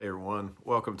Hey everyone,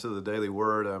 welcome to the Daily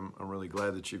Word. I'm really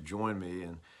glad that you've joined me.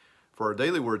 And for our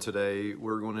Daily Word today,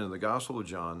 we're going into the Gospel of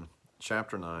John,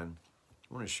 chapter 9.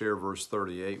 I want to share verse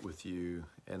 38 with you,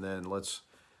 and then let's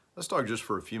talk just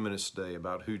for a few minutes today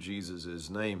about who Jesus is,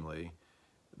 namely,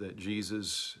 that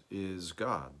Jesus is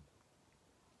God.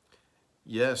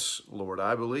 Yes, Lord,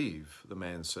 I believe, the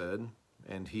man said,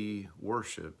 and he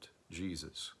worshiped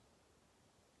Jesus.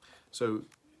 So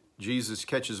Jesus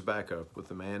catches back up with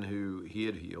the man who he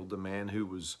had healed, the man who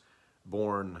was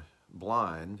born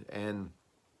blind, and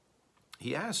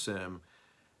he asks him,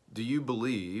 do you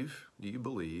believe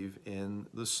in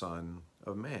the Son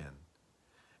of Man?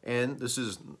 And this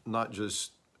is not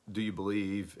just do you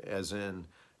believe as in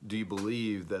do you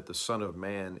believe that the Son of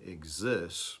Man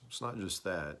exists? It's not just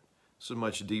that. This is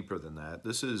much deeper than that.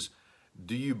 This is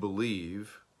do you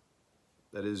believe,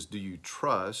 that is, do you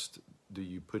trust, do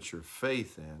you put your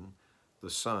faith in the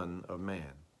Son of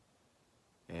Man?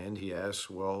 And he asks,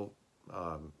 well,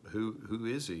 who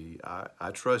is he?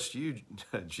 I trust you,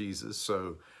 Jesus.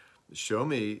 So show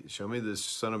me this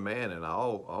Son of Man, and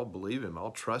I'll believe him.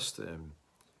 I'll trust him.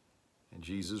 And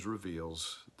Jesus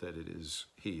reveals that it is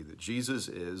he, that Jesus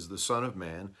is the Son of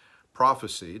Man,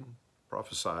 prophesied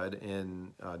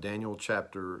in Daniel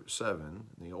chapter 7,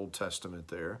 in the Old Testament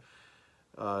there.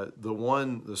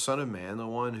 The Son of Man, the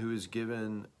one who is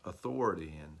given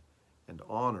authority and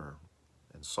honor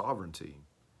and sovereignty.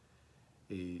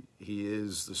 He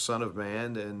is the Son of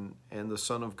Man and the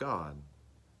Son of God.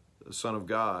 The Son of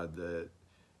God that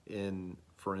in,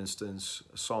 for instance,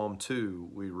 Psalm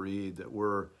 2, we read that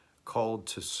we're called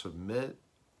to submit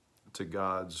to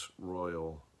God's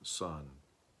royal Son.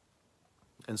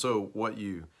 And so what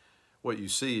you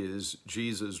see is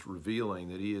Jesus revealing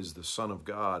that he is the Son of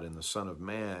God and the Son of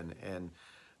Man, and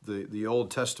the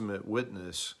Old Testament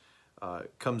witness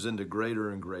comes into greater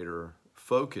and greater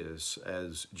focus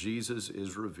as Jesus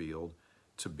is revealed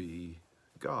to be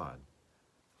God.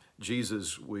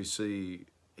 Jesus, we see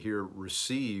here,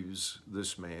 receives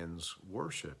this man's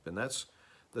worship, and that's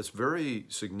very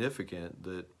significant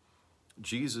that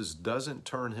Jesus doesn't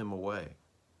turn him away.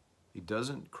 He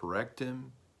doesn't correct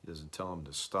him. He doesn't tell him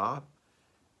to stop.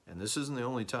 And this isn't the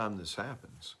only time this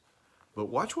happens. But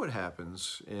watch what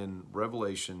happens in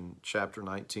Revelation chapter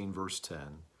 19, verse 10,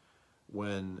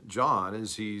 when John,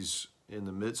 as he's in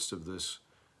the midst of this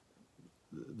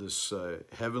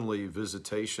heavenly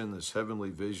visitation, this heavenly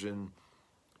vision,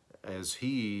 as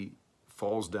he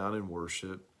falls down in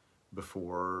worship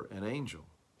before an angel.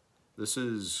 This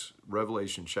is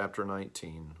Revelation chapter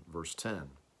 19, verse 10.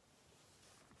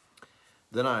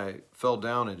 Then I fell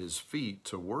down at his feet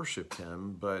to worship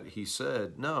him, but he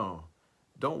said, no,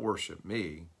 don't worship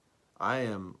me. I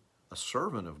am a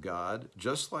servant of God,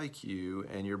 just like you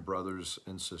and your brothers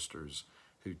and sisters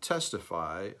who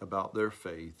testify about their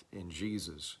faith in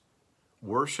Jesus.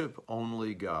 Worship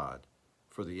only God,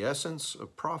 for the essence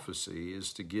of prophecy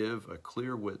is to give a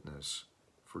clear witness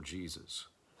for Jesus.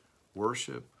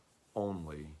 Worship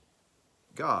only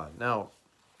God. Now,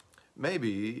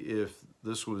 maybe if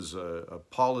this was a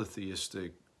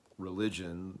polytheistic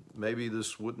religion, maybe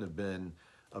this wouldn't have been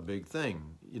a big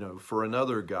thing. You know, for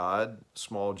another god,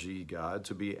 small g god,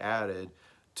 to be added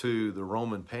to the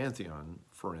Roman pantheon,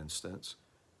 for instance,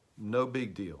 no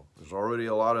big deal. There's already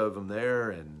a lot of them there,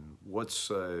 and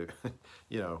what's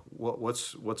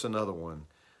what's another one?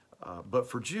 But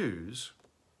for Jews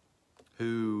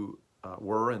who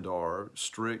were and are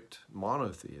strict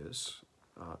monotheists,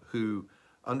 who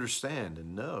understand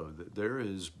and know that there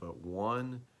is but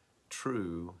one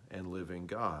true and living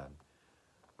God.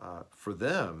 For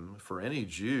them, for any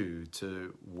Jew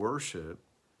to worship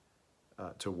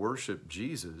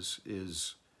Jesus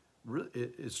is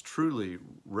truly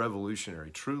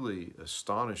revolutionary, truly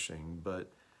astonishing.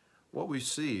 But what we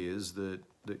see is that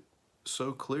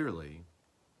so clearly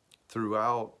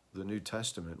throughout the New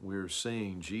Testament, we're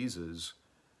seeing Jesus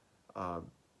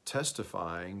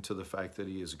testifying to the fact that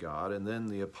he is God, and then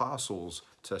the apostles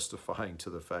testifying to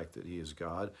the fact that he is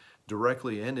God.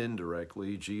 Directly and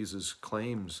indirectly, Jesus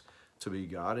claims to be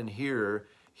God, and here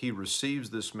he receives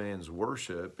this man's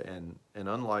worship, and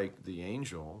unlike the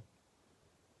angel,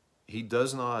 he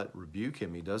does not rebuke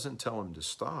him. He doesn't tell him to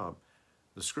stop.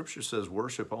 The scripture says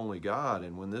worship only God,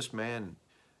 and when this man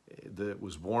that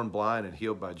was born blind and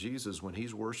healed by Jesus, when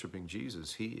he's worshiping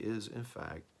Jesus, he is in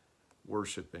fact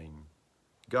worshiping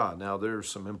God. Now, there's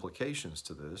some implications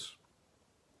to this.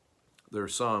 There are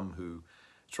some who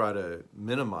try to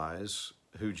minimize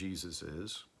who Jesus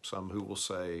is, some who will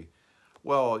say,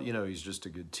 well, he's just a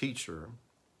good teacher.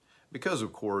 Because,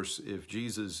 of course, if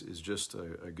Jesus is just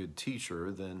a good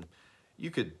teacher, then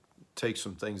you could take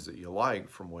some things that you like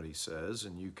from what he says,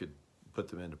 and you could put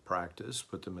them into practice,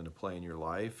 put them into play in your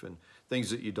life, and things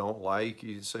that you don't like,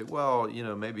 you say, well,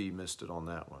 maybe you missed it on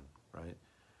that one, right?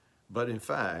 But in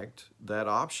fact, that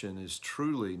option is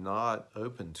truly not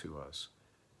open to us.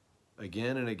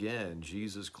 Again and again,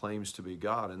 Jesus claims to be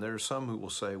God. And there are some who will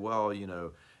say, well,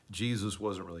 Jesus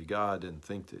wasn't really God, didn't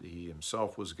think that he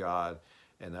himself was God,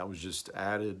 and that was just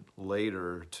added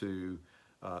later to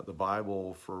the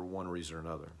Bible for one reason or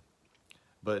another.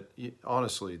 But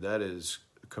honestly, that is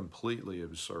completely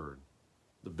absurd.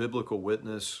 The biblical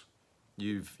witness,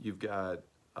 you've got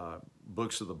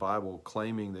books of the Bible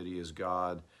claiming that he is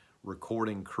God,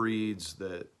 recording creeds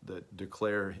that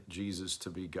declare Jesus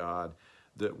to be God,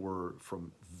 that were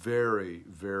from very,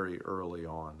 very early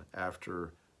on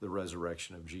after the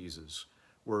resurrection of Jesus.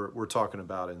 We're talking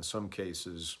about, in some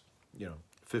cases,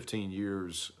 15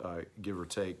 years, give or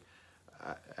take,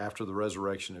 after the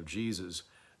resurrection of Jesus.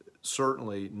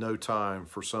 Certainly no time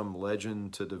for some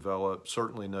legend to develop,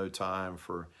 certainly no time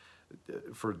for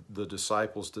the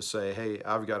disciples to say, hey,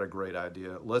 I've got a great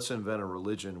idea. Let's invent a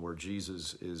religion where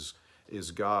Jesus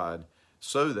is God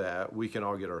so that we can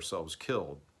all get ourselves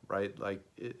killed, right? Like,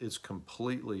 it's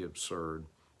completely absurd.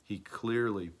 He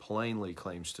clearly, plainly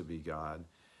claims to be God.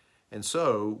 And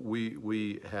so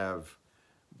we have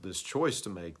this choice to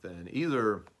make then,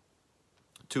 either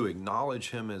to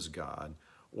acknowledge him as God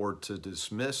or to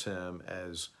dismiss him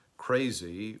as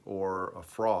crazy or a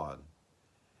fraud.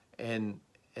 And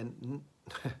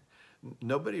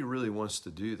nobody really wants to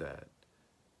do that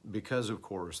because, of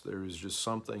course, there is just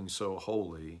something so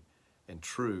holy and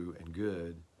true and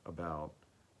good about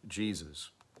Jesus.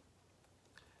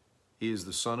 He is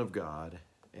the Son of God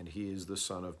and he is the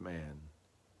Son of Man.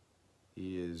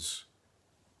 He is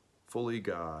fully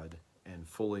God and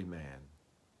fully man.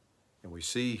 And we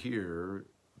see here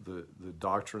the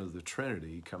doctrine of the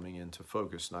Trinity coming into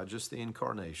focus, not just the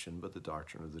incarnation, but the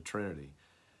doctrine of the Trinity.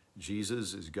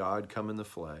 Jesus is God come in the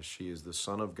flesh. He is the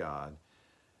Son of God.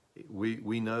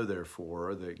 We know,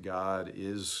 therefore, that God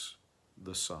is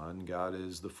the Son, God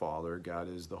is the Father, God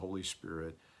is the Holy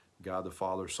Spirit, God the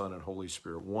Father, Son, and Holy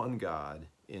Spirit, one God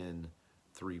in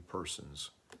three persons.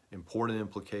 Important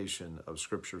implication of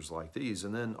scriptures like these.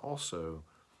 And then also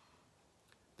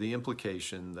the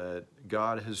implication that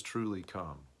God has truly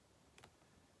come.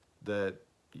 That,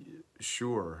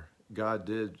 sure, God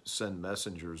did send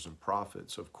messengers and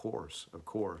prophets, of course,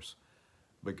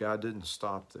 but God didn't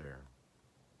stop there.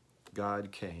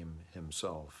 God came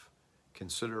himself.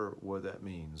 Consider what that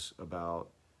means about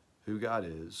who God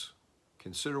is.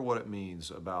 Consider what it means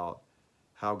about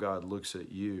how God looks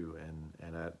at you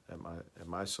and at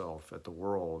myself, at the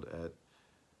world, at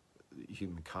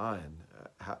humankind,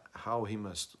 how he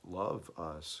must love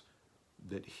us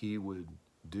that he would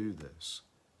do this.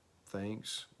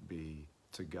 Thanks be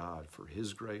to God for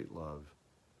his great love,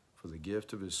 for the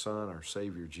gift of his Son, our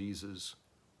Savior Jesus.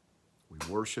 We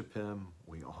worship him,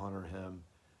 we honor him,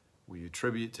 we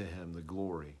attribute to him the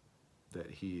glory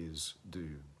that he is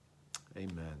due.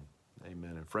 Amen.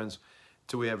 Amen. And friends,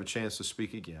 till we have a chance to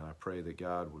speak again, I pray that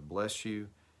God would bless you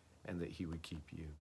and that he would keep you.